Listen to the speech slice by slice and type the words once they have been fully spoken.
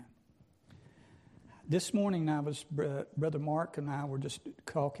This morning, Brother Mark and I were just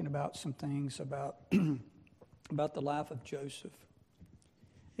talking about some things about about the life of Joseph.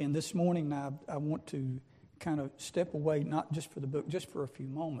 And this morning, I want to kind of step away, not just for the book, just for a few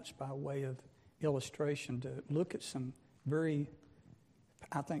moments by way of illustration, to look at some very,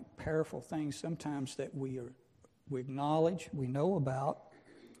 I think, powerful things sometimes that we acknowledge, we know about,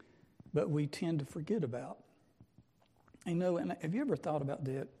 but we tend to forget about. You know, and have you ever thought about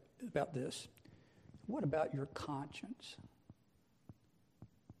this? What about your conscience?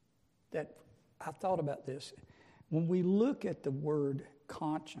 That I thought about this. When we look at the word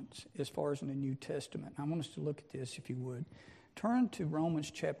conscience, as far as in the New Testament, I want us to look at this, if you would. Turn to Romans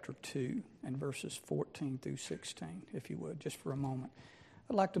chapter 2 and verses 14 through 16, if you would, just for a moment.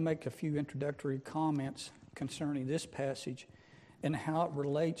 I'd like to make a few introductory comments concerning this passage and how it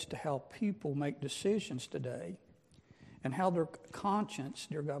relates to how people make decisions today and how their conscience,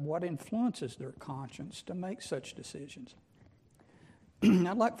 dear God, what influences their conscience to make such decisions.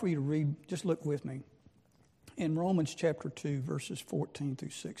 I'd like for you to read, just look with me, in Romans chapter 2, verses 14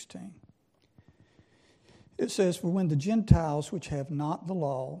 through 16. It says, "For when the Gentiles which have not the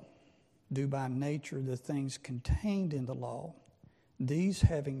law do by nature the things contained in the law, these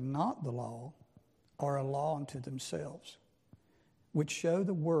having not the law are a law unto themselves, which show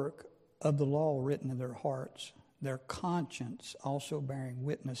the work of the law written in their hearts, their conscience also bearing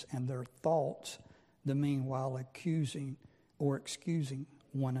witness, and their thoughts the meanwhile accusing or excusing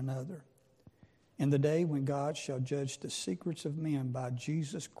one another. In the day when God shall judge the secrets of men by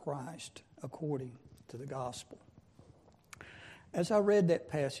Jesus Christ according to the gospel." As I read that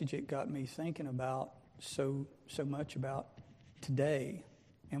passage, it got me thinking about so much about today,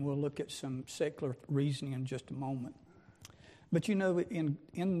 and we'll look at some secular reasoning in just a moment. But you know,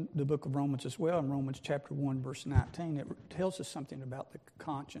 in the book of Romans as well, in Romans chapter 1, verse 19, it tells us something about the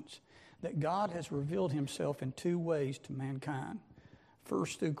conscience, that God has revealed himself in two ways to mankind.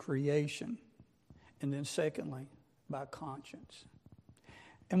 First, through creation, and then secondly, by conscience.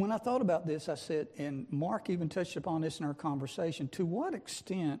 And when I thought about this, I said, and Mark even touched upon this in our conversation, to what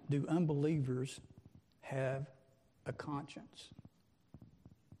extent do unbelievers have a conscience?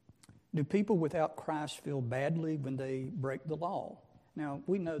 Do people without Christ feel badly when they break the law? Now,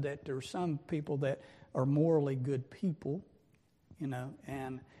 we know that there are some people that are morally good people, you know,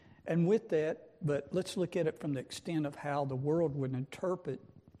 and with that, but let's look at it from the extent of how the world would interpret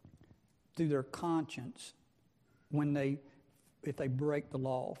through their conscience if they break the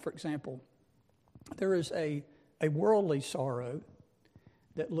law. For example, there is a worldly sorrow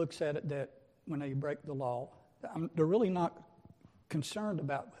that looks at it that when they break the law, they're really not concerned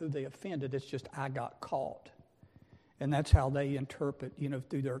about who they offended. It's just, I got caught. And that's how they interpret, you know,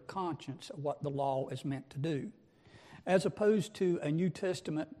 through their conscience, what the law is meant to do. As opposed to a New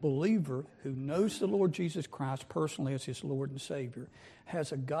Testament believer who knows the Lord Jesus Christ personally as his Lord and Savior,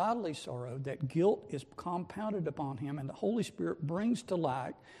 has a godly sorrow that guilt is compounded upon him, and the Holy Spirit brings to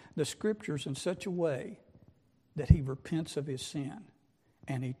light the Scriptures in such a way that he repents of his sin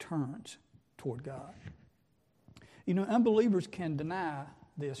and he turns toward God. You know, unbelievers can deny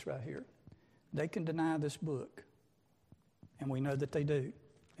this right here. They can deny this book. And we know that they do.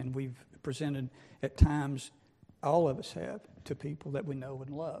 And we've presented at times, all of us have, to people that we know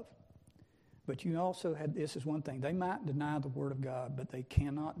and love. But you also had, this is one thing, they might deny the Word of God, but they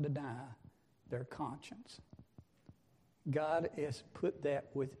cannot deny their conscience. God has put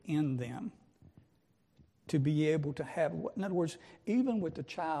that within them to be able to have, in other words, even with the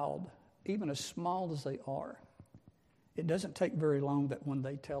child, even as small as they are, it doesn't take very long that when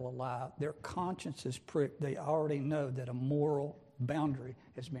they tell a lie, their conscience is pricked. They already know that a moral boundary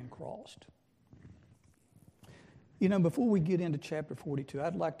has been crossed. You know, before we get into chapter 42,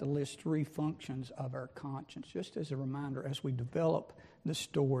 I'd like to list three functions of our conscience, just as a reminder as we develop the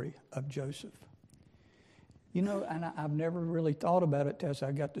story of Joseph. You know, and I've never really thought about it as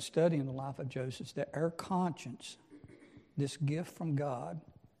I got to studying the life of Joseph, that our conscience, this gift from God,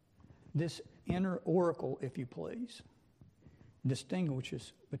 this inner oracle, if you please,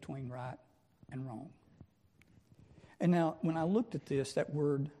 distinguishes between right and wrong. And now, when I looked at this, that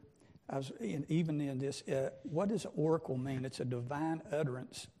word, even in this, what does oracle mean? It's a divine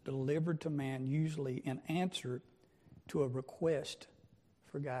utterance delivered to man, usually in answer to a request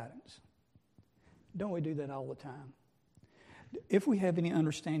for guidance. Don't we do that all the time? If we have any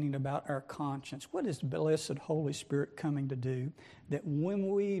understanding about our conscience, what is the blessed Holy Spirit coming to do? That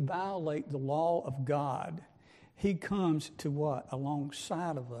when we violate the law of God, he comes to what?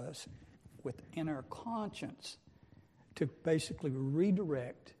 Alongside of us within our conscience to basically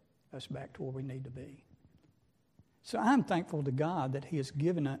redirect us back to where we need to be. So I'm thankful to God that he has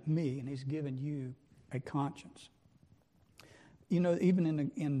given me and he's given you a conscience. You know,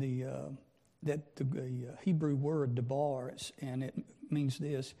 even in the Hebrew word debar, and it means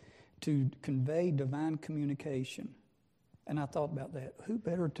this, to convey divine communication. And I thought about that. Who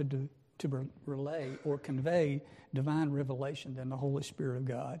better to relay or convey divine revelation than the Holy Spirit of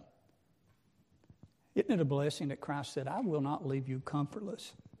God? Isn't it a blessing that Christ said, I will not leave you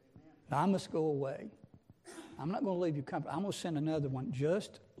comfortless. I must go away. I'm not going to leave you comfortless. I'm going to send another one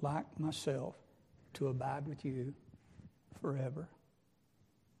just like myself to abide with you forever.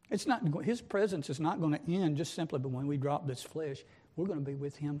 It's not, his presence is not going to end just simply when we drop this flesh. We're going to be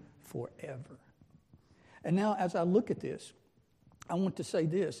with him forever. And now as I look at this, I want to say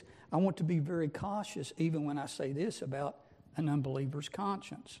this. I want to be very cautious even when I say this about an unbeliever's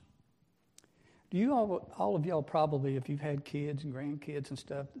conscience. Do you all of y'all probably, if you've had kids and grandkids and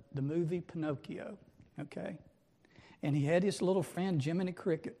stuff, the movie Pinocchio, okay? And he had his little friend Jiminy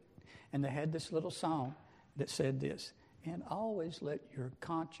Cricket, and they had this little song that said this, and always let your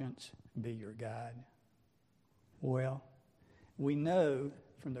conscience be your guide. Well, we know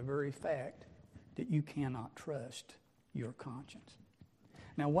from the very fact that you cannot trust your conscience.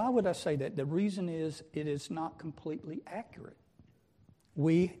 Now, why would I say that? The reason is it is not completely accurate.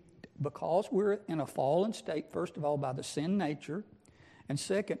 Because we're in a fallen state, first of all, by the sin nature, and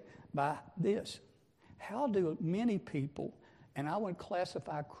second, by this. How do many people, and I would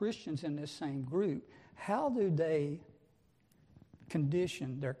classify Christians in this same group, how do they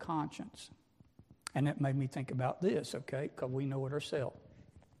condition their conscience? And that made me think about this, okay, because we know it ourselves.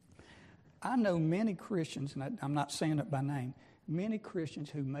 I know many Christians, and I'm not saying it by name, many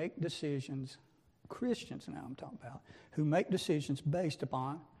Christians who make decisions, Christians now I'm talking about, who make decisions based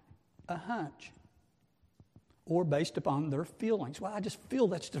upon a hunch or based upon their feelings. Well, I just feel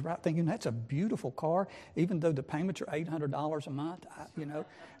that's the right thing. And that's a beautiful car, even though the payments are $800 a month.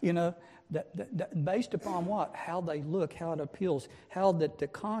 That based upon what? How they look, how it appeals, how that the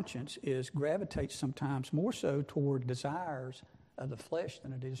conscience gravitates sometimes more so toward desires of the flesh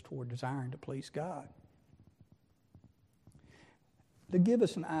than it is toward desiring to please God. To give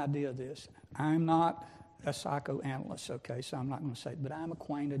us an idea of this, I'm not a psychoanalyst, okay, so I'm not going to say it, but I'm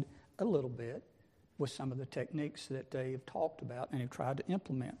acquainted a little bit with some of the techniques that they have talked about and have tried to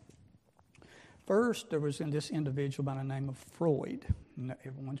implement. First, there was this individual by the name of Freud.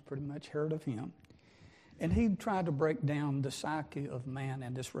 Everyone's pretty much heard of him. And he tried to break down the psyche of man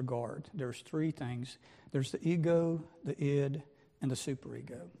in this regard. There's three things. There's the ego, the id, and the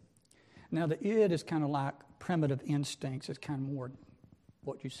superego. Now, the id is kind of like primitive instincts. It's kind of more,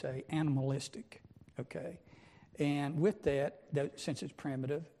 what you say, animalistic, okay? And with that, since it's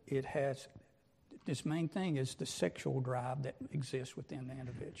primitive, it has, this main thing is the sexual drive that exists within the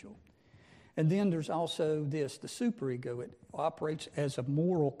individual. And then there's also the superego. It operates as a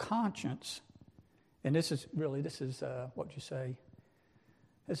moral conscience. And this is what you say,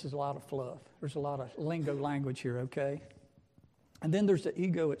 this is a lot of fluff. There's a lot of lingo language here, okay? And then there's the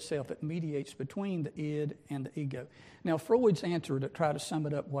ego itself. It mediates between the id and the ego. Now, Freud's answer to try to sum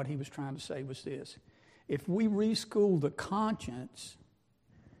it up, what he was trying to say was this. If we reschool the conscience,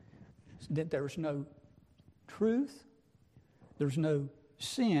 that there's no truth, there's no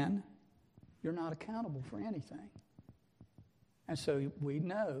sin, you're not accountable for anything. And so we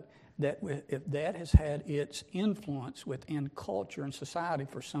know that if that has had its influence within culture and society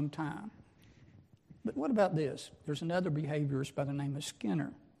for some time. But what about this? There's another behaviorist by the name of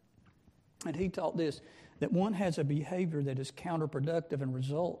Skinner. And he taught this, that one has a behavior that is counterproductive and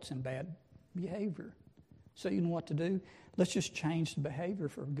results in bad behavior. So you know what to do? Let's just change the behavior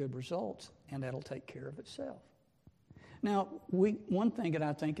for good results, and that'll take care of itself. Now, one thing that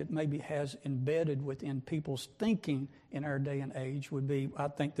I think it maybe has embedded within people's thinking in our day and age would be, I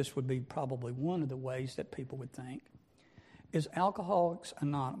think this would be probably one of the ways that people would think, is Alcoholics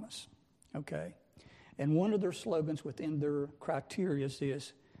Anonymous, okay? And one of their slogans within their criteria is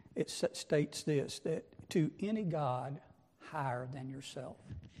this, it states this, that to any God higher than yourself.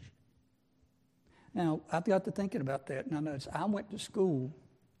 Now, I got to thinking about that, and I noticed I went to school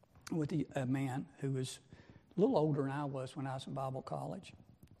with a man who was a little older than I was when I was in Bible college.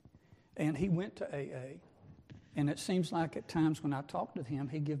 And he went to AA. And it seems like at times when I talked to him,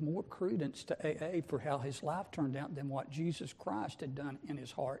 he'd give more credence to AA for how his life turned out than what Jesus Christ had done in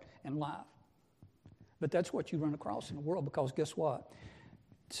his heart and life. But that's what you run across in the world, because guess what?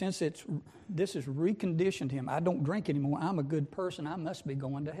 Since this has reconditioned him, I don't drink anymore, I'm a good person, I must be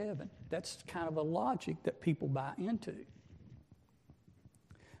going to heaven. That's kind of a logic that people buy into.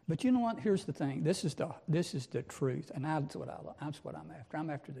 But you know what? Here's the thing. This is the truth, and that's what I'm after. I'm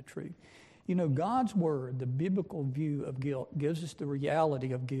after the truth. You know, God's Word, the biblical view of guilt, gives us the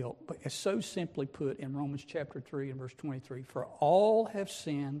reality of guilt. But it's so simply put in Romans chapter 3 and verse 23, for all have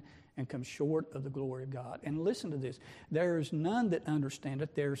sinned and come short of the glory of God. And listen to this. There is none that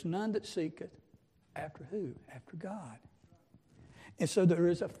understandeth, there is none that seeketh. After who? After God. And so there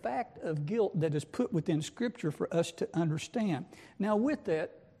is a fact of guilt that is put within Scripture for us to understand. Now with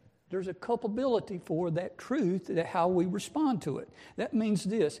that, there's a culpability for that truth, that how we respond to it. That means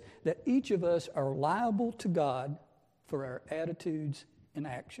this, that each of us are liable to God for our attitudes and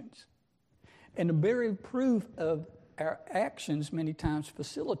actions. And the very proof of our actions many times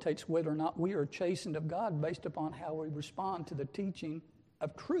facilitates whether or not we are chastened of God based upon how we respond to the teaching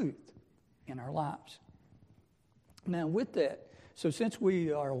of truth in our lives. Now with that, so since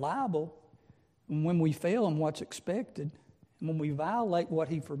we are liable, when we fail in what's expected, and when we violate what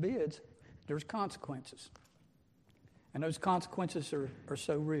He forbids, there's consequences. And those consequences are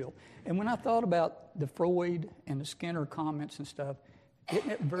so real. And when I thought about the Freud and the Skinner comments and stuff, isn't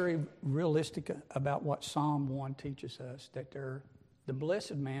it very realistic about what Psalm 1 teaches us? That the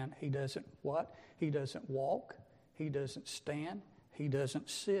blessed man, he doesn't what? He doesn't walk, he doesn't stand, he doesn't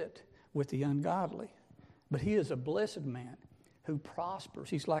sit with the ungodly. But he is a blessed man who prospers.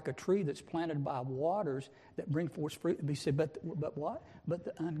 He's like a tree that's planted by waters that bring forth fruit. And he said, but what? But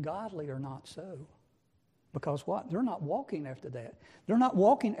the ungodly are not so. Because what? They're not walking after that. They're not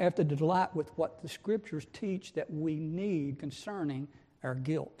walking after the delight with what the Scriptures teach that we need concerning our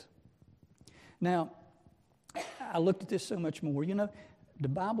guilt. Now, I looked at this so much more. You know, the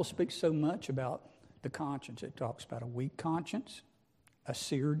Bible speaks so much about the conscience. It talks about a weak conscience, a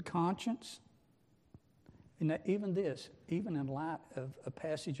seared conscience. And even this, even in light of a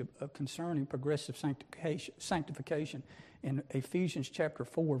passage of concerning progressive sanctification in Ephesians chapter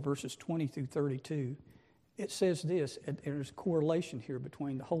 4, verses 20 through 32, it says this, and there's a correlation here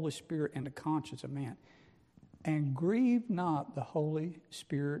between the Holy Spirit and the conscience of man. And grieve not the Holy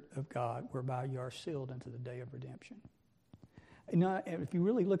Spirit of God, whereby you are sealed unto the day of redemption. Now, if you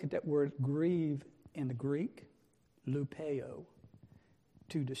really look at that word grieve in the Greek, lupeo,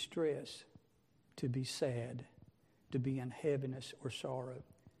 to distress, to be sad, to be in heaviness or sorrow,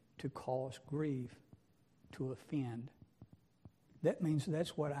 to cause grief, to offend. That means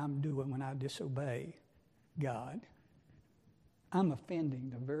that's what I'm doing when I disobey God. I'm offending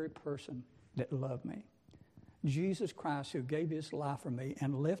the very person that loved me. Jesus Christ, who gave His life for me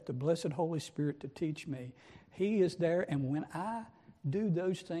and left the blessed Holy Spirit to teach me, He is there, and when I do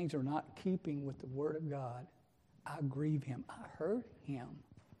those things that are not keeping with the Word of God, I grieve Him. I hurt Him.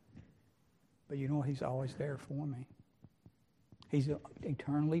 But you know what? He's always there for me. He's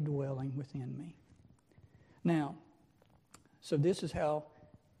eternally dwelling within me. Now, so this is how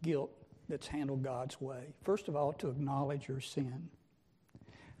guilt that's handled God's way. First of all, to acknowledge your sin.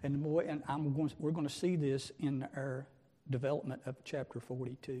 And we're going to see this in our development of chapter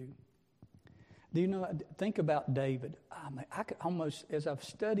 42. Do you know, think about David. I could almost, as I've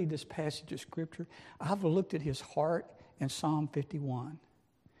studied this passage of Scripture, I've looked at his heart in Psalm 51.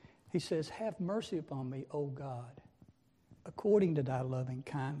 He says, have mercy upon me, O God, according to thy loving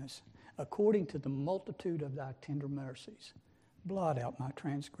kindness, according to the multitude of thy tender mercies. Blot out my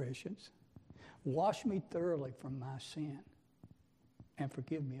transgressions. Wash me thoroughly from my sin, and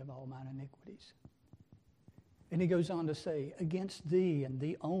forgive me of all mine iniquities. And he goes on to say, against thee and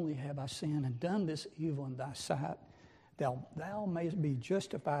thee only have I sinned and done this evil in thy sight. Thou mayest be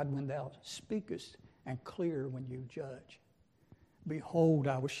justified when thou speakest and clear when you judge. Behold,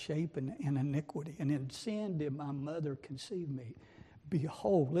 I was shapen in iniquity, and in sin did my mother conceive me.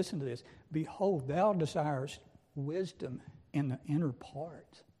 Behold, listen to this. Behold, thou desirest wisdom in the inner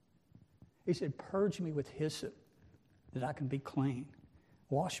parts. He said, purge me with hyssop that I can be clean.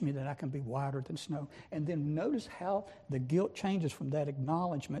 Wash me that I can be whiter than snow. And then notice how the guilt changes from that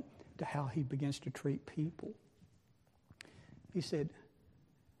acknowledgement to how he begins to treat people. He said,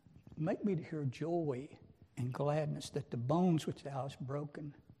 make me to hear joy and gladness, that the bones which thou hast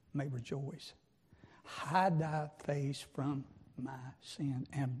broken may rejoice. Hide thy face from my sin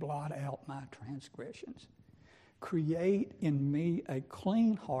and blot out my transgressions. Create in me a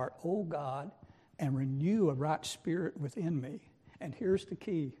clean heart, O God, and renew a right spirit within me. And here's the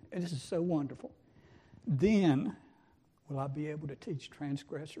key, and this is so wonderful. Then will I be able to teach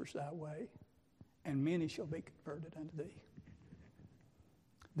transgressors thy way, and many shall be converted unto thee.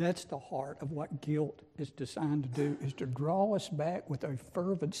 That's the heart of what guilt is designed to do, is to draw us back with a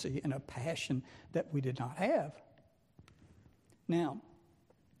fervency and a passion that we did not have. Now,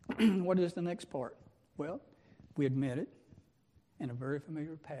 what is the next part? Well, we admit it in a very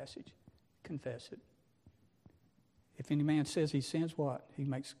familiar passage. Confess it. If any man says he sins, what? He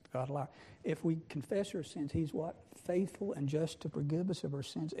makes God a liar. If we confess our sins, he's what? Faithful and just to forgive us of our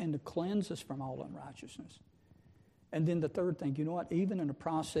sins and to cleanse us from all unrighteousness. And then the third thing, you know what? Even in a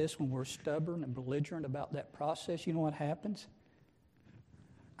process when we're stubborn and belligerent about that process, you know what happens?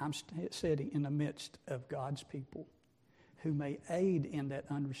 I'm sitting in the midst of God's people who may aid in that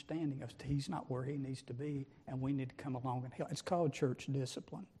understanding of he's not where he needs to be and we need to come along and help. It's called church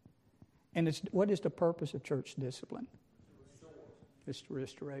discipline. And what is the purpose of church discipline? It's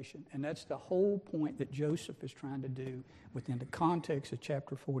restoration. And that's the whole point that Joseph is trying to do within the context of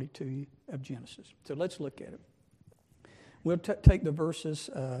chapter 42 of Genesis. So let's look at it. We'll take the verses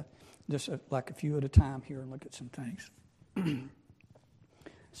just like a few at a time here and look at some things.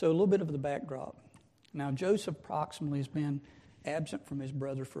 So a little bit of the backdrop. Now, Joseph approximately has been absent from his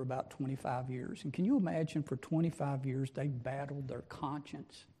brothers for about 25 years. And can you imagine for 25 years they battled their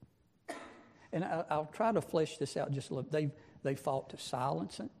conscience? And I'll try to flesh this out just a little. They fought to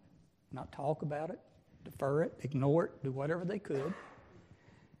silence it, not talk about it, defer it, ignore it, do whatever they could.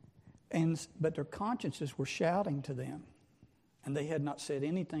 But their consciences were shouting to them. And they had not said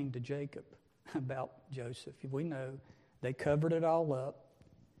anything to Jacob about Joseph. We know they covered it all up.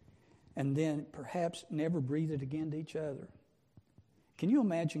 And then perhaps never breathed it again to each other. Can you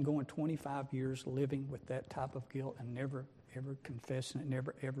imagine going 25 years living with that type of guilt and never, ever confessing it,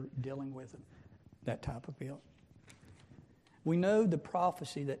 never, ever dealing with it, that type of guilt? We know the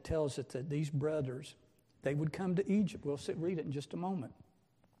prophecy that tells us that these brothers, they would come to Egypt. We'll read it in just a moment.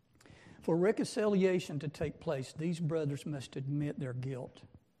 For reconciliation to take place, these brothers must admit their guilt.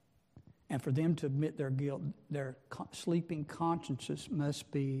 And for them to admit their guilt, their sleeping consciences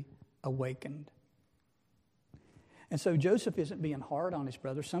must be awakened. And so Joseph isn't being hard on his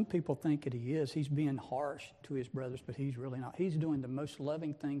brothers. Some people think that he is. He's being harsh to his brothers, but he's really not. He's doing the most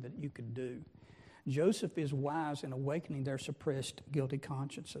loving thing that you could do. Joseph is wise in awakening their suppressed, guilty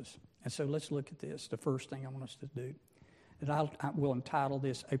consciences. And so let's look at this, the first thing I want us to do. And I will entitle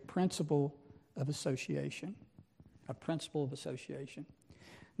this, A Principle of Association. A Principle of Association.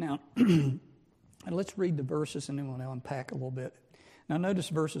 Now, and let's read the verses and then we'll unpack a little bit. Now notice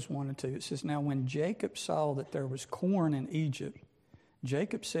verses 1 and 2. It says, Now when Jacob saw that there was corn in Egypt,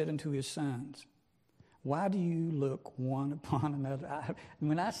 Jacob said unto his sons, Why do you look one upon another?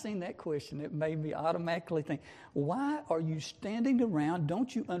 When I seen that question, it made me automatically think, why are you standing around?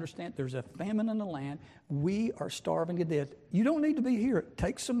 Don't you understand there's a famine in the land? We are starving to death. You don't need to be here.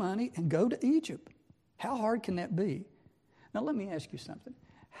 Take some money and go to Egypt. How hard can that be? Now let me ask you something.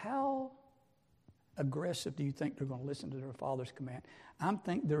 How aggressive do you think they're going to listen to their father's command? I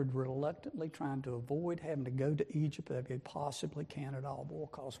think they're reluctantly trying to avoid having to go to Egypt if they possibly can at all.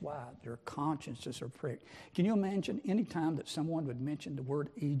 Because why? Their consciences are pricked. Can you imagine any time that someone would mention the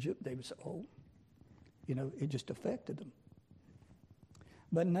word Egypt, they would say, oh, it just affected them.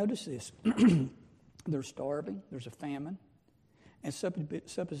 But notice this. They're starving. There's a famine. And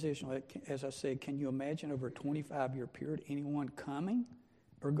supposition, as I said, can you imagine over a 25-year period anyone coming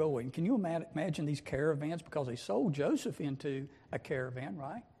or going? Can you imagine these caravans? Because they sold Joseph into a caravan,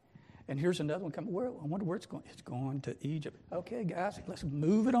 right? And here's another one coming. I wonder where it's going. It's going to Egypt. Okay, guys, let's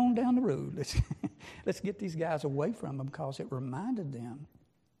move it on down the road. Let's get these guys away from them because it reminded them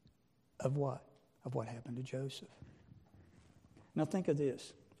of what? Of what happened to Joseph. Now think of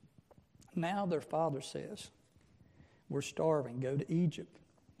this. Now their father says, we're starving. Go to Egypt.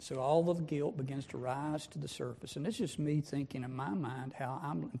 So all of the guilt begins to rise to the surface. And it's just me thinking in my mind how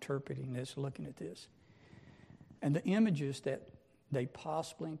I'm interpreting this, looking at this. And the images that they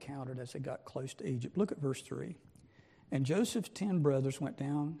possibly encountered as they got close to Egypt. Look at verse 3. And Joseph's 10 brothers went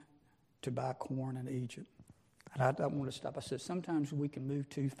down to buy corn in Egypt. And I don't want to stop. I said sometimes we can move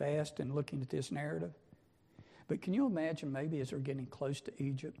too fast in looking at this narrative. But can you imagine maybe as they're getting close to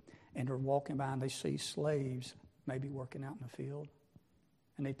Egypt and they're walking by and they see slaves maybe working out in the field?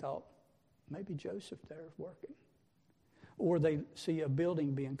 And they thought, maybe Joseph there is working. Or they see a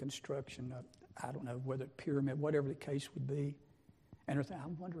building being construction, I don't know, whether pyramid, whatever the case would be. And they're thinking,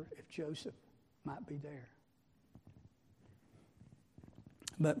 I wonder if Joseph might be there.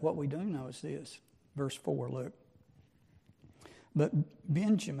 But what we do know is this. Verse 4, look. But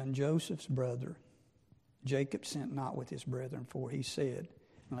Benjamin, Joseph's brother, Jacob sent not with his brethren, for he said,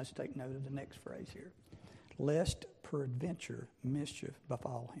 and let's take note of the next phrase here, lest peradventure mischief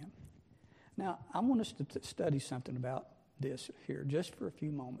befall him. Now, I want us to study something about this here just for a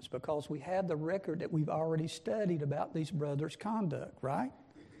few moments because we have the record that we've already studied about these brothers' conduct, right?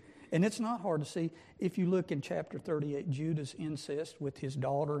 And it's not hard to see. If you look in chapter 38, Judah's incest with his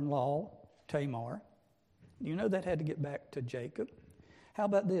daughter-in-law, Tamar, you know that had to get back to Jacob. How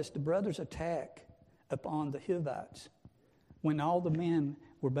about this? The brothers attack upon the Hivites when all the men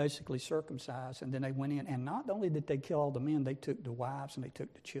were basically circumcised, and then they went in. And not only did they kill all the men, they took the wives and they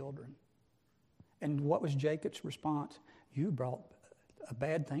took the children. And what was Jacob's response? You brought a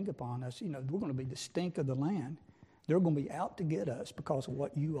bad thing upon us. We're going to be the stink of the land. They're going to be out to get us because of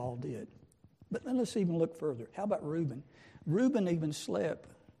what you all did. But then let's even look further. How about Reuben? Reuben even slept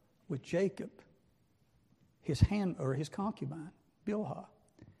with Jacob, his concubine, Bilhah.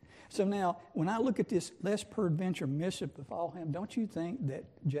 So now, when I look at this, lest peradventure mischief befall him, don't you think that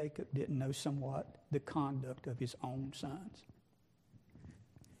Jacob didn't know somewhat the conduct of his own sons?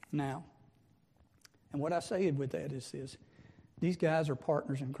 Now, and what I say with that is this. These guys are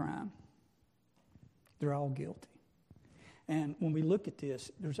partners in crime. They're all guilty. And when we look at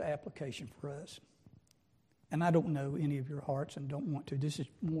this, there's an application for us. And I don't know any of your hearts and don't want to. This is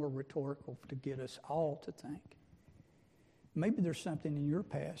more rhetorical to get us all to think. Maybe there's something in your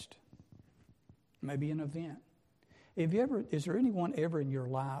past, maybe an event. Is there anyone ever in your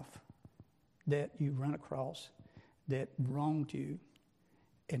life that you run across that wronged you,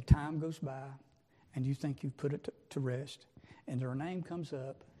 and time goes by, and you think you've put it to rest, and their name comes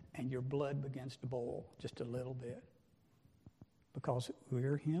up, and your blood begins to boil just a little bit? Because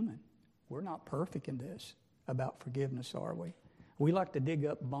we're human. We're not perfect in this about forgiveness, are we? We like to dig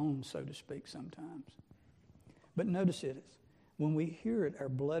up bones, so to speak, sometimes. But notice it. When we hear it, our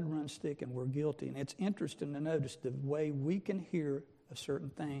blood runs thick and we're guilty. And it's interesting to notice the way we can hear of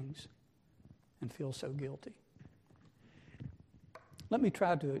certain things and feel so guilty. Let me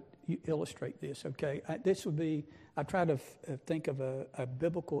try to illustrate this, okay? I try to think of a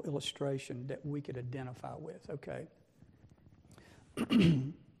biblical illustration that we could identify with, okay?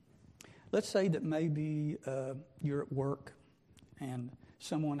 Let's say that maybe you're at work and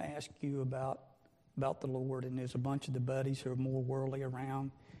someone asks you about the Lord, and there's a bunch of the buddies who are more worldly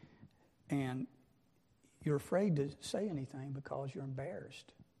around, and you're afraid to say anything because you're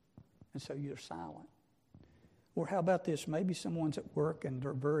embarrassed, and so you're silent. Or how about this? Maybe someone's at work and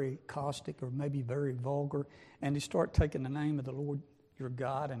they're very caustic or maybe very vulgar, and they start taking the name of the Lord, your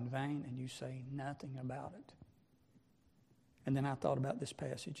God, in vain, and you say nothing about it. And then I thought about this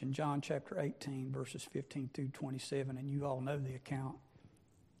passage in John chapter 18, verses 15 through 27, and you all know the account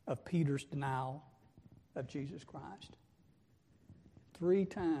of Peter's denial of Jesus Christ. 3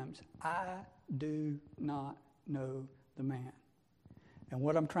 times, I do not know the man. And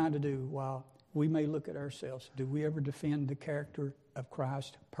what I'm trying to do, while we may look at ourselves, do we ever defend the character of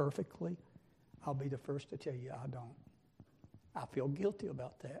Christ perfectly? I'll be the first to tell you I don't. I feel guilty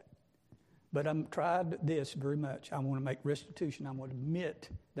about that. But I'm tried this very much. I want to make restitution. I want to admit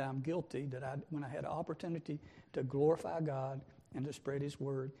that I'm guilty, that when I had an opportunity to glorify God and to spread His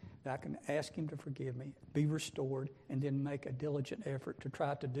word, that I can ask Him to forgive me, be restored, and then make a diligent effort to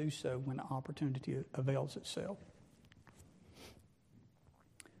try to do so when the opportunity avails itself.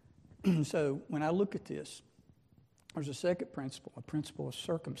 So when I look at this, there's a second principle, a principle of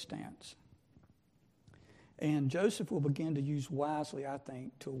circumstance. And Joseph will begin to use wisely, I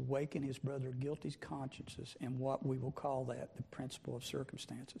think, to awaken his brother guilty's consciences and what we will call that, the principle of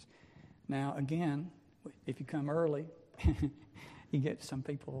circumstances. Now, again, if you come early, you get some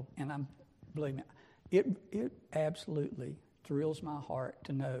people, and believe me, it absolutely thrills my heart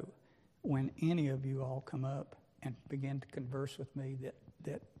to know when any of you all come up and begin to converse with me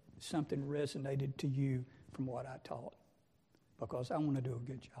that something resonated to you from what I taught, because I want to do a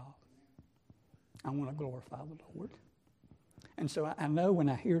good job. I want to glorify the Lord. And so I know when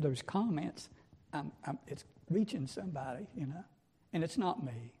I hear those comments, it's reaching somebody, and it's not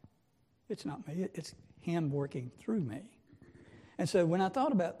me. It's not me. It's Him working through me. And so when I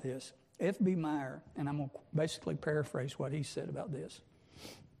thought about this, F.B. Meyer, and I'm going to basically paraphrase what he said about this,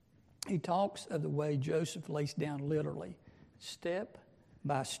 he talks of the way Joseph lays down literally, step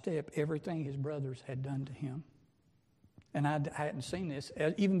by step, everything his brothers had done to him. And I hadn't seen this,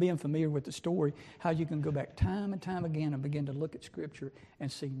 even being familiar with the story, how you can go back time and time again and begin to look at Scripture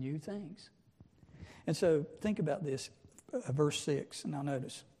and see new things. And so think about this, verse 6, and now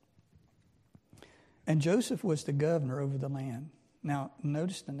notice. And Joseph was the governor over the land. Now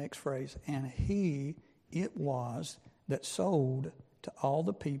notice the next phrase, and it was that sold to all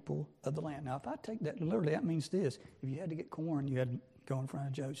the people of the land. Now if I take that literally, that means this. If you had to get corn, you had to go in front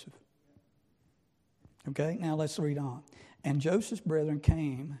of Joseph. Okay, now let's read on. And Joseph's brethren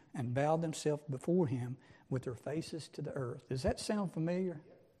came and bowed themselves before him with their faces to the earth. Does that sound familiar?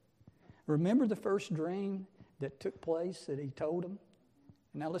 Remember the first dream that took place that he told them?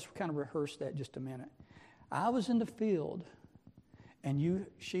 Now let's kind of rehearse that just a minute. I was in the field, and you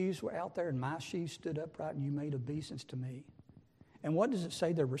sheaves were out there, and my sheaves stood upright, and you made obeisance to me. And what does it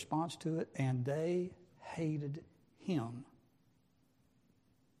say, their response to it? And they hated him.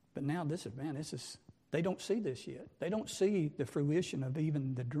 But now this is, they don't see this yet. They don't see the fruition of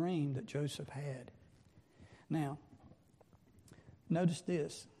even the dream that Joseph had. Now, notice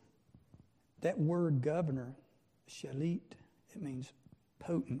this. That word governor, shalit, it means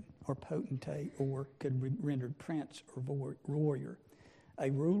potent or potentate, or could be rendered prince or warrior.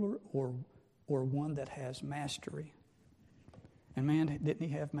 A ruler or one that has mastery. And man, didn't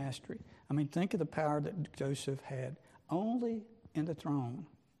he have mastery? I mean, think of the power that Joseph had. Only in the throne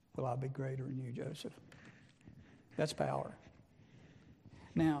will I be greater than you, Joseph. That's power.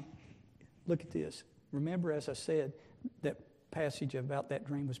 Now, look at this. Remember, as I said, that passage about that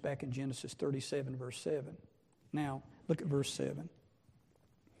dream was back in Genesis 37, verse 7. Now, look at verse 7.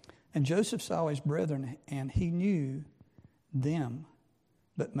 And Joseph saw his brethren, and he knew them,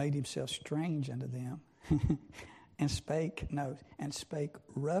 but made himself strange unto them, and spake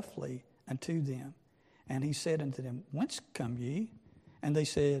roughly unto them. And he said unto them, Whence come ye? And they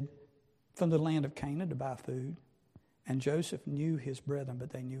said, From the land of Canaan to buy food. And Joseph knew his brethren,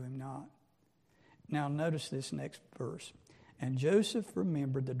 but they knew him not. Now notice this next verse. And Joseph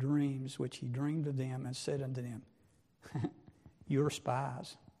remembered the dreams which he dreamed of them, and said unto them, You're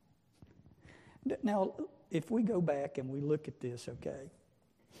spies. Now, if we go back and we look at this, okay,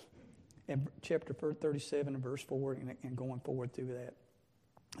 in chapter 37 and verse 4 and going forward through that,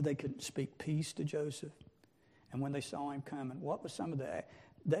 they couldn't speak peace to Joseph. And when they saw him coming, what was some of that?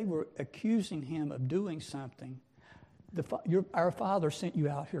 They were accusing him of doing something. Our father sent you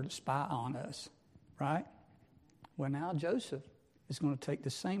out here to spy on us, right? Well, now Joseph is going to take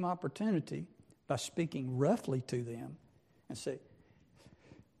the same opportunity by speaking roughly to them and say,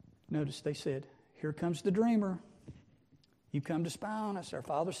 notice they said, Here comes the dreamer. You come to spy on us. Our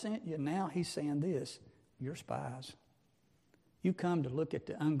father sent you. Now he's saying this, You're spies. You come to look at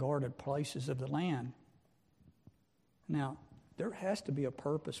the unguarded places of the land. Now, there has to be a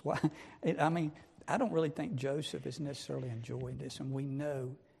purpose. Why? I mean, I don't really think Joseph is necessarily enjoying this, and we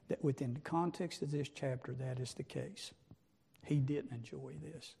know that within the context of this chapter, that is the case. He didn't enjoy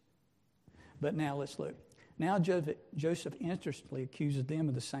this. But now let's look. Now Joseph interestingly accuses them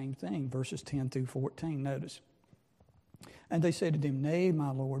of the same thing, verses 10 through 14. Notice. And they said to him, Nay,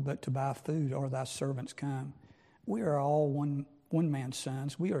 my Lord, but to buy food are thy servants come. We are all one man's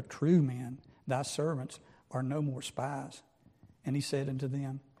sons. We are true men. Thy servants are no more spies. And he said unto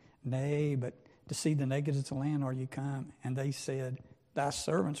them, Nay, but to see the nakedness of the land are you come. And they said, Thy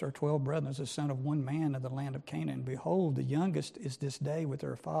servants are 12 brethren, the son of one man of the land of Canaan. And behold, the youngest is this day with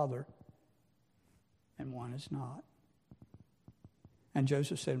her father, and one is not. And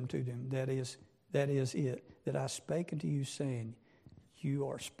Joseph said unto them, That is it, that I spake unto you, saying, You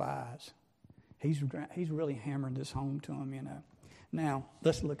are spies. He's really hammering this home to them, you know. Now,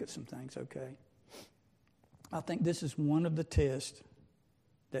 let's look at some things, okay? I think this is one of the tests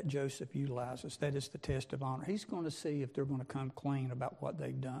that Joseph utilizes. That is the test of honor. He's going to see if they're going to come clean about what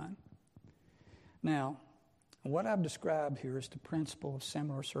they've done. Now, what I've described here is the principle of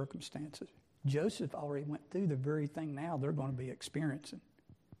similar circumstances. Joseph already went through the very thing now they're going to be experiencing.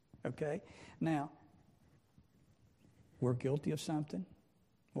 Okay? Now, we're guilty of something.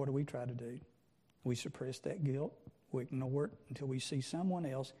 What do we try to do? We suppress that guilt. We ignore it until we see someone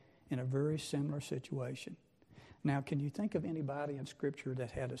else in a very similar situation. Now, can you think of anybody in Scripture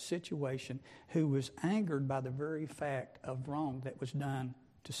that had a situation who was angered by the very fact of wrong that was done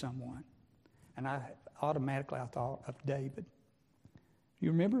to someone? And I thought of David.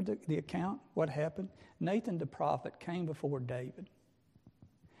 You remember the account, what happened? Nathan the prophet came before David.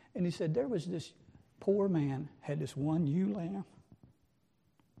 And he said, there was this poor man, had this one ewe lamb.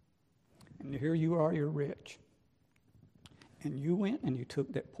 And here you are, you're rich. And you went and you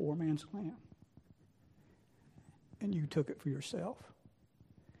took that poor man's lamb. And you took it for yourself.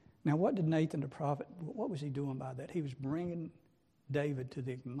 Now, what did Nathan the prophet, what was he doing by that? He was bringing David to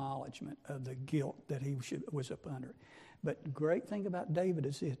the acknowledgement of the guilt that he was up under. But the great thing about David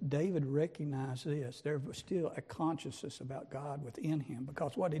is this. David recognized this. There was still a consciousness about God within him.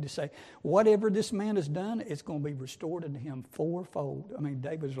 Because what did he say? Whatever this man has done, it's going to be restored unto him fourfold. I mean,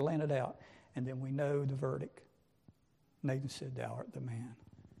 David was laying it out. And then we know the verdict. Nathan said, Thou art the man.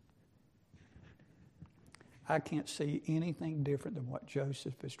 I can't see anything different than what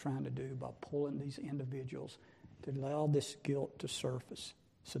Joseph is trying to do by pulling these individuals to allow this guilt to surface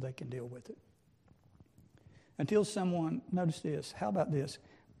so they can deal with it. Until someone, notice this, how about this?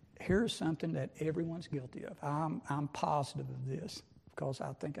 Here's something that everyone's guilty of. I'm positive of this because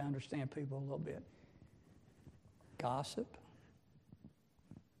I think I understand people a little bit. Gossip.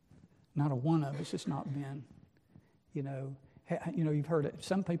 Not a one of us has not been, You've heard it.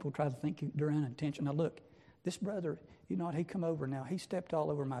 Some people try to think they're unintentional. Now, look, this brother, you know what? He come over now. He stepped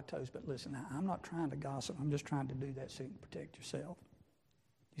all over my toes. But listen, I'm not trying to gossip. I'm just trying to do that so you can protect yourself.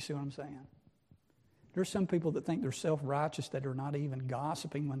 You see what I'm saying? There's some people that think they're self-righteous that are not even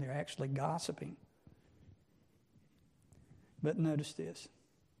gossiping when they're actually gossiping. But notice this.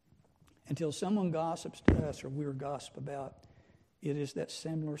 Until someone gossips to us or we're gossiped about, it is that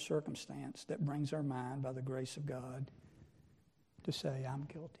similar circumstance that brings our mind, by the grace of God, to say, I'm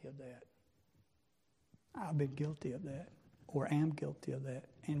guilty of that. I've been guilty of that, or am guilty of that,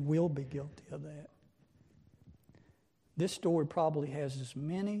 and will be guilty of that. This story probably has as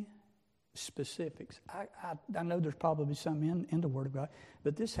many specifics. I know there's probably some in the Word of God,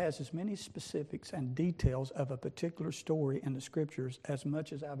 but this has as many specifics and details of a particular story in the Scriptures as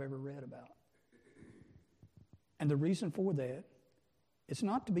much as I've ever read about. And the reason for that, it's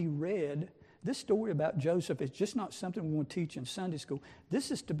not to be read. This story about Joseph is just not something we want to teach in Sunday school.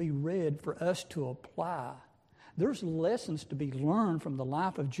 This is to be read for us to apply. There's lessons to be learned from the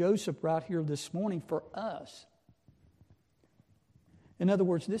life of Joseph right here this morning for us. In other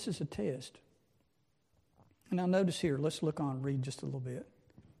words, this is a test. And now notice here, let's look on and read just a little bit.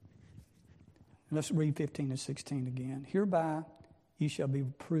 Let's read 15 and 16 again. Hereby ye shall be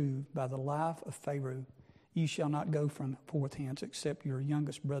proved by the life of Pharaoh. Ye shall not go from forth hence, except your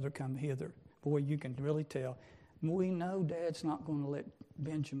youngest brother come hither. Boy, you can really tell. We know Dad's not going to let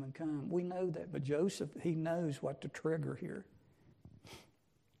Benjamin come. We know that. But Joseph, he knows what to trigger here.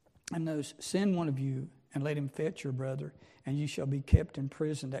 And knows, send one of you and let him fetch your brother, and you shall be kept in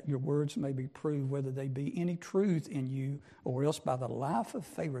prison, that your words may be proved, whether they be any truth in you, or else by the life of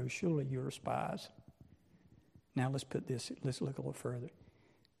Pharaoh, surely you are spies. Now let's look a little further.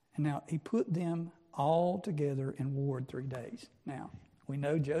 And now he put them all together in ward 3 days. Now, we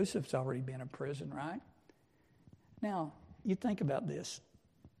know Joseph's already been in prison, right? Now, you think about this.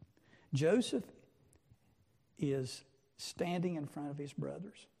 Joseph is standing in front of his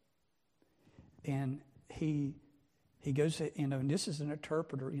brothers. And he goes, and this is an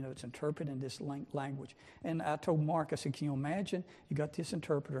interpreter, it's interpreting this language. And I told Mark, I said, can you imagine you got this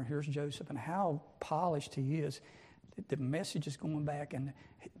interpreter, and here's Joseph, and how polished he is. The message is going back, and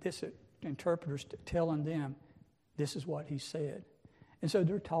this interpreter's telling them, this is what he said. And so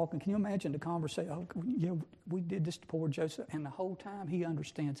they're talking. Can you imagine the conversation? Oh, yeah, we did this to poor Joseph, and the whole time he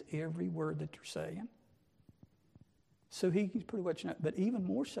understands every word that they're saying. So he's pretty much, but even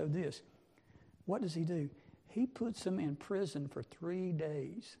more so this, what does he do? He puts them in prison for 3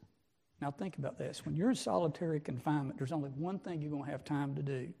 days. Now think about this. When you're in solitary confinement, there's only one thing you're going to have time to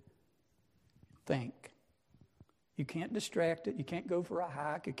do. Think. You can't distract it. You can't go for a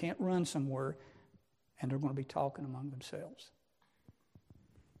hike. You can't run somewhere. And they're going to be talking among themselves.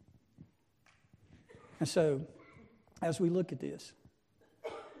 And so, as we look at this,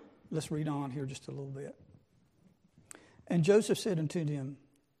 let's read on here just a little bit. And Joseph said unto them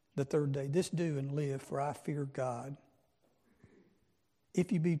the 3rd day, this do and live, for I fear God.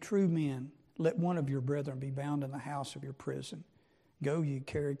 If you be true men, let one of your brethren be bound in the house of your prison. Go ye,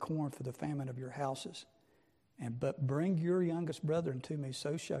 carry corn for the famine of your houses. But bring your youngest brethren to me,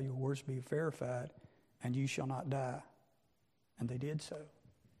 so shall your words be verified, and you shall not die. And they did so.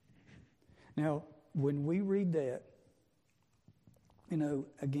 Now, when we read that,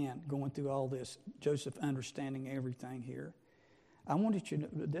 again, going through all this, Joseph understanding everything here, I wanted you to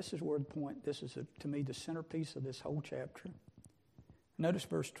know, this is where the point, this is, to me, the centerpiece of this whole chapter. Notice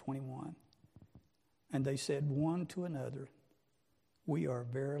verse 21. And they said one to another, we are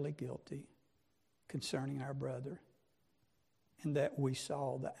verily guilty concerning our brother, in that we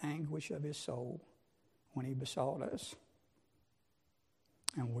saw the anguish of his soul when he besought us,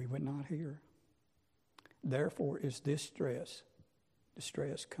 and we would not hear. Therefore is this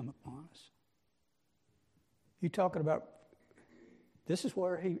distress come upon us. You talking about, this is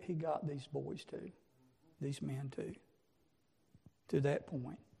where he got these boys to, these men to that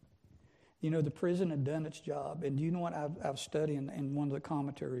point. The prison had done its job. And you know what I've studied in one of the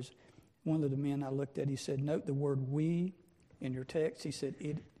commentaries, one of the men I looked at, he said, note the word we in your text. He said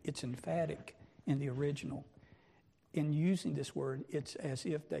it's emphatic in the original. In using this word, it's as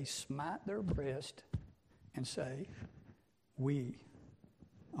if they smite their breast and say,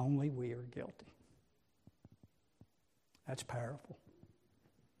 only we are guilty. That's powerful.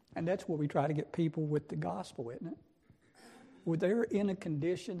 And that's what we try to get people with the gospel, isn't it? Where they're in a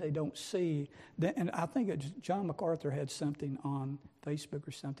condition they don't see. And I think John MacArthur had something on Facebook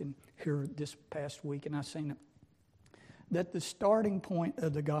or something here this past week, and I've seen it, that the starting point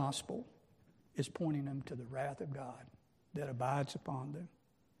of the gospel is pointing them to the wrath of God that abides upon them.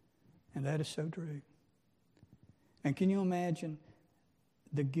 And that is so true. And can you imagine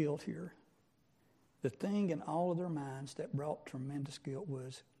the guilt here? The thing in all of their minds that brought tremendous guilt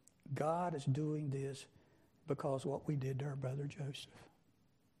was, God is doing this because what we did to our brother Joseph.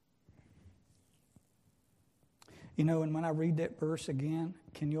 You know, and when I read that verse again,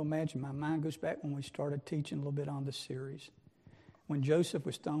 can you imagine? My mind goes back when we started teaching a little bit on this series. When Joseph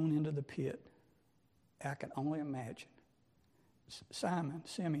was thrown into the pit, I can only imagine. Simon,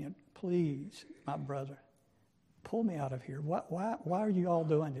 Simeon, please, my brother, pull me out of here. Why are you all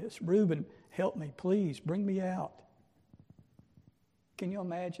doing this? Reuben, help me, please, bring me out. Can you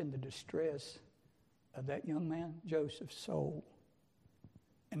imagine the distress of that young man, Joseph's soul?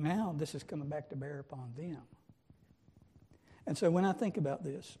 And now this is coming back to bear upon them. And so when I think about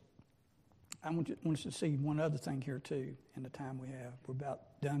this, I want us to see one other thing here too in the time we have. We're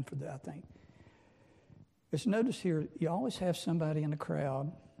about done for that, I think. Just notice here, you always have somebody in the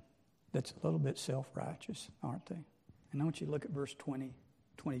crowd that's a little bit self-righteous, aren't they? And I want you to look at verse 20,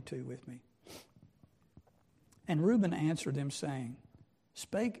 22 with me. And Reuben answered them, saying,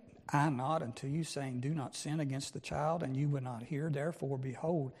 Spake I not unto you, saying, Do not sin against the child, and you would not hear. Therefore,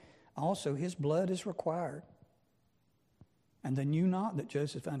 behold, also his blood is required. And they knew not that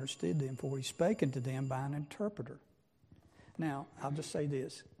Joseph understood them, for he spake unto them by an interpreter. Now, I'll just say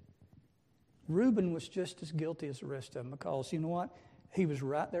this. Reuben was just as guilty as the rest of them, because you know what? He was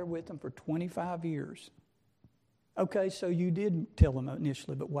right there with them for 25 years. Okay, so you did tell him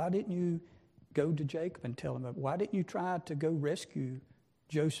initially, but why didn't you go to Jacob and tell him? Why didn't you try to go rescue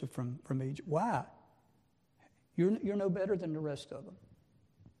Joseph from Egypt? Why? You're no better than the rest of them.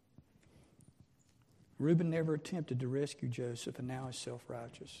 Reuben never attempted to rescue Joseph, and now he's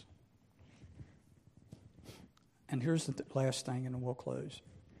self-righteous. And here's the last thing, and then we'll close.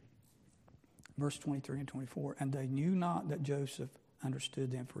 Verse 23 and 24. And they knew not that Joseph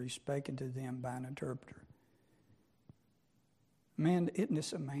understood them, for he spake unto them by an interpreter. Man, isn't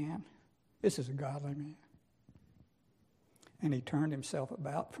this a man? This is a godly man. And he turned himself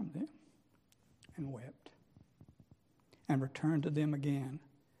about from them and wept, and returned to them again,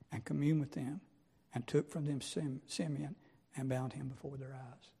 and communed with them, and took from them Simeon, and bound him before their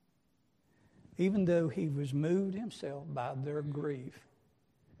eyes. Even though he was moved himself by their grief,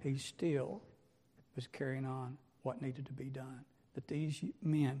 he still was carrying on what needed to be done, that these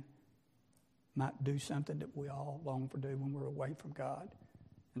men might do something that we all long for do when we're away from God,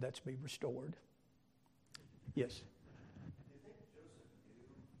 and that's be restored. Yes?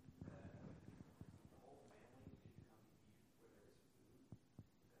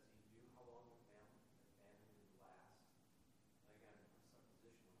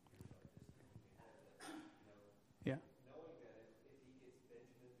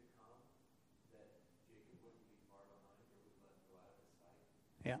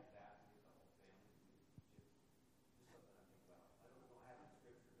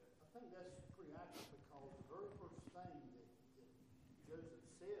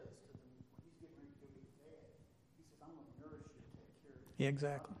 Yeah,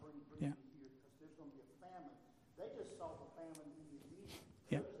 exactly. Yeah. Because there's going to be a famine. They just saw the famine in the immediate.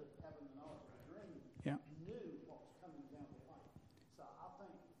 Yeah. Joseph, having the knowledge of the dream, knew what was coming down the line. So I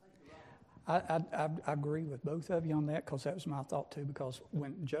think you're right. I agree with both of you on that, because that was my thought too. Because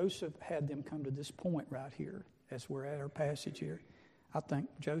when Joseph had them come to this point right here, as we're at our passage here, I think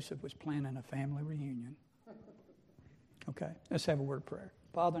Joseph was planning a family reunion. Okay, let's have a word of prayer.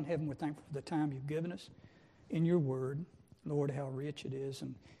 Father in heaven, we're thankful for the time you've given us in your word. Lord, how rich it is,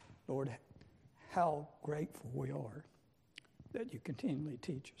 and Lord, how grateful we are that you continually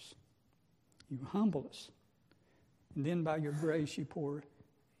teach us. You humble us, and then by your grace you pour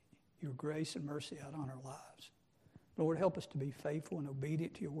your grace and mercy out on our lives. Lord, help us to be faithful and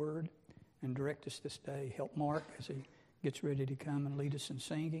obedient to your word, and direct us this day. Help Mark as he gets ready to come and lead us in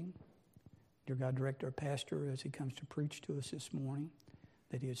singing. Dear God, direct our pastor as he comes to preach to us this morning,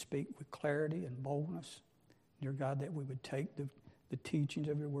 that he would speak with clarity and boldness. Dear God, that we would take the teachings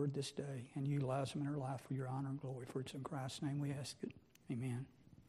of your word this day and utilize them in our life for your honor and glory. For it's in Christ's name we ask it. Amen.